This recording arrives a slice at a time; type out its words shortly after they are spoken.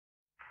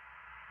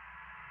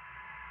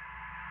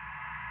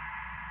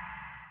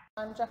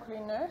I'm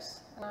Jacqueline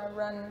Nurse and I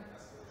run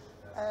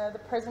the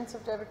presence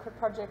of David Krut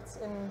Projects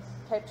in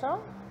Cape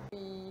Town.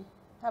 We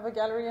have a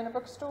gallery and a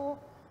bookstore,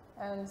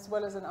 and as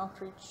well as an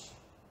outreach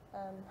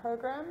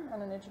program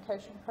and an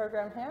education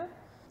program here,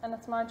 and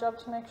it's my job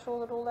to make sure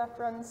that all that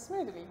runs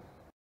smoothly.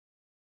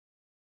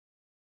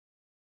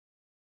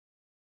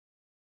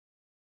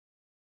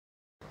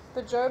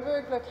 The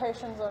Joburg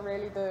locations are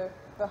really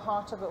the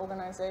heart of the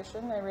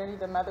organisation. They're really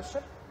the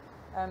mothership.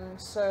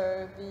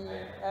 So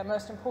the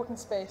most important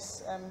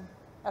space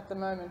at the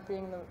moment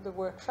being the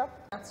workshop.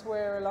 That's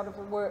where a lot of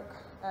the work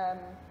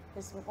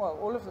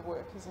all of the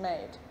work is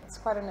made. It's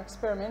quite an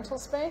experimental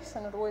space,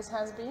 and it always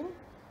has been,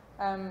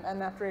 and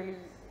that really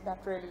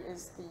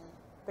is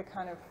the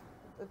kind of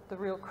the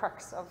real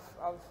crux of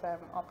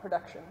our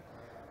production.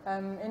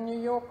 In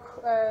New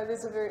York,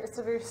 it's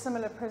a very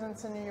similar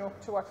presence in New York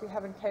to what we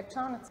have in Cape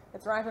Town.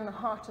 It's right in the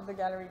heart of the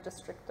gallery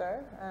district,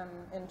 though,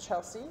 in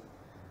Chelsea.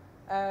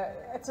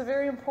 It's a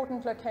very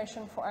important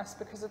location for us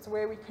because it's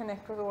where we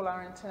connect with all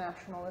our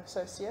international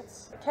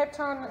associates. Cape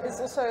Town is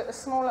also a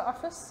smaller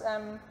office.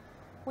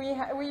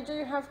 We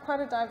do have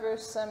quite a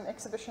diverse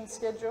exhibition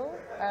schedule,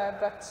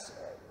 but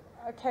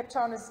Cape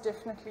Town is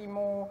definitely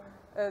more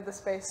the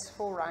space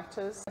for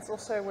writers. It's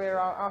also where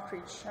our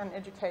outreach and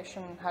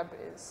education hub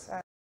is.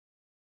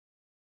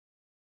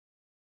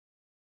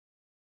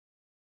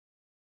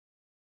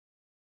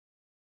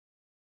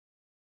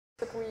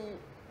 We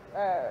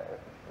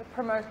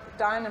promote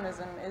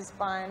dynamism is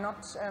by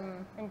not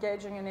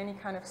engaging in any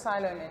kind of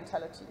silo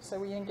mentality. So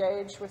we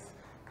engage with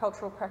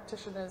cultural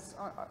practitioners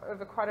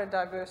over quite a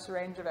diverse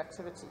range of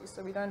activities.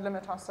 So we don't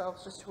limit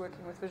ourselves just to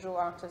working with visual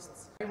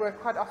artists. We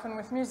work quite often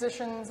with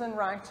musicians and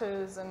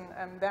writers, and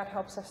that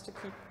helps us to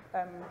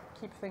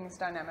keep things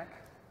dynamic.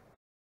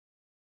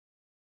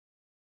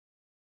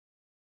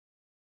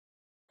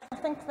 I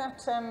think that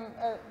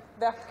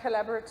that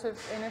collaborative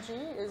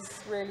energy is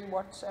really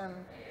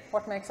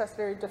what makes us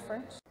very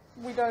different.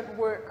 We don't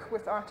work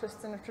with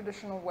artists in a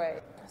traditional way,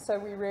 so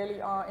we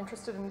really are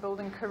interested in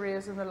building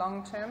careers in the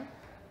long term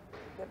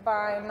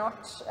by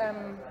not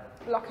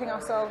locking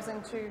ourselves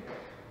into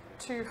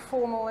too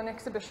formal an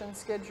exhibition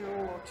schedule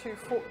or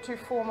too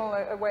formal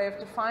a way of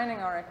defining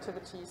our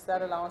activities.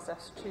 That allows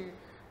us to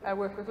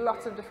work with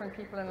lots of different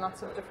people in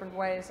lots of different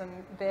ways, and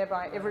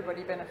thereby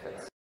everybody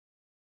benefits.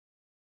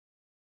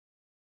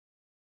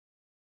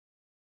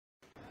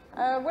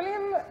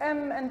 William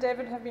and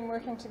David have been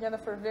working together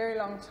for a very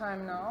long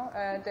time now.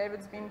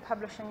 David's been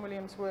publishing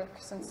William's work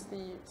since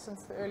the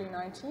early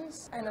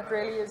 90s, and it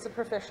really is a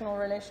professional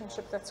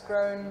relationship that's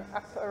grown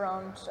up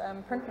around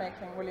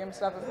printmaking.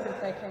 William's love of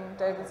printmaking,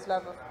 David's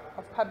love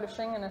of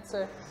publishing, and it's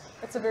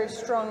a very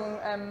strong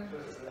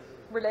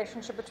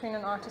relationship between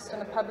an artist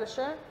and a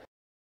publisher.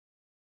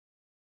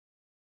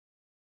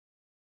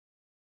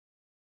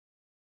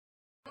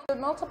 The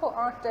Multiple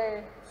Art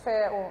Day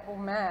Fair, or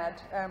MAD,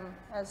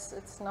 as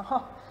it's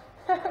now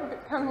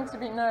coming to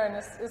be known,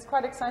 is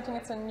quite exciting.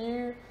 It's a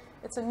new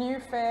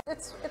fair.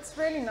 It's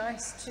really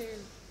nice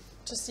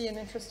to see an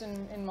interest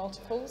in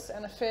multiples,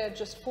 and a fair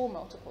just for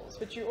multiples.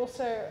 But you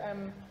also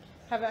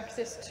have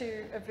access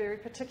to a very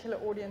particular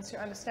audience who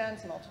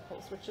understands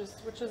multiples, which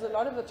is a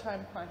lot of the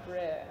time quite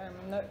rare.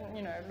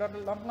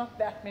 Not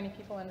that many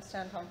people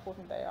understand how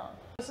important they are.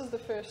 This is the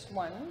first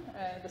one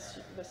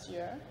this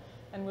year,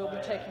 and we'll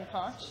be taking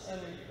part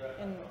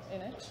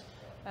in it.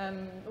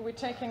 We're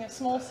taking a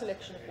small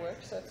selection of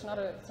work, so it's not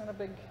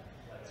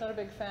a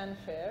big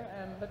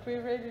fanfare, but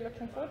we're really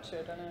looking forward to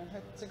it, and I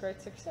hope it's a great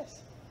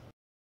success.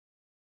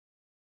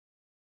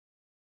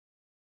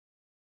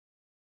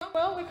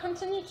 Well, we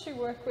continue to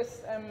work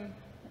with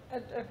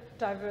a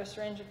diverse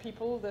range of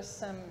people.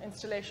 This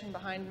installation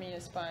behind me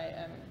is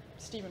by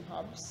Stephen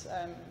Hobbs.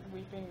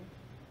 We've been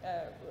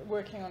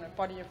working on a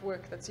body of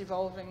work that's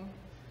evolving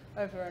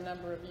over a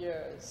number of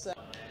years.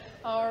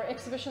 Our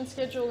exhibition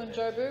schedule in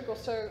Joburg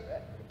also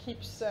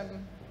keeps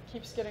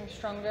getting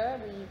stronger.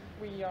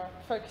 We are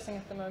focusing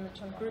at the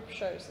moment on group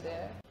shows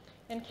there.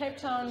 In Cape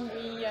Town,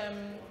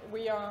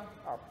 we are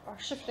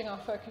shifting our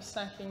focus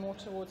slightly more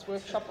towards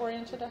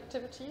workshop-oriented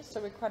activities.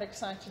 So we're quite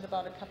excited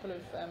about a couple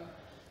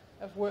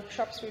of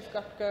workshops we've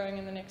got going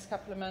in the next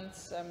couple of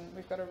months.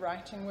 We've got a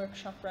writing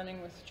workshop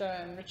running with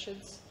Joanne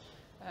Richards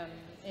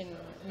in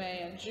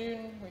May and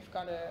June. We've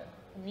got a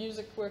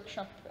music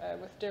workshop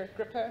with Derek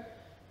Gripper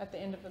at the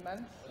end of the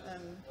month.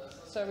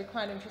 So we're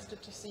quite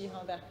interested to see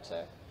how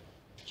that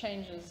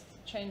changes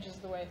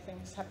the way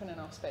things happen in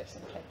our space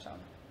in Cape Town.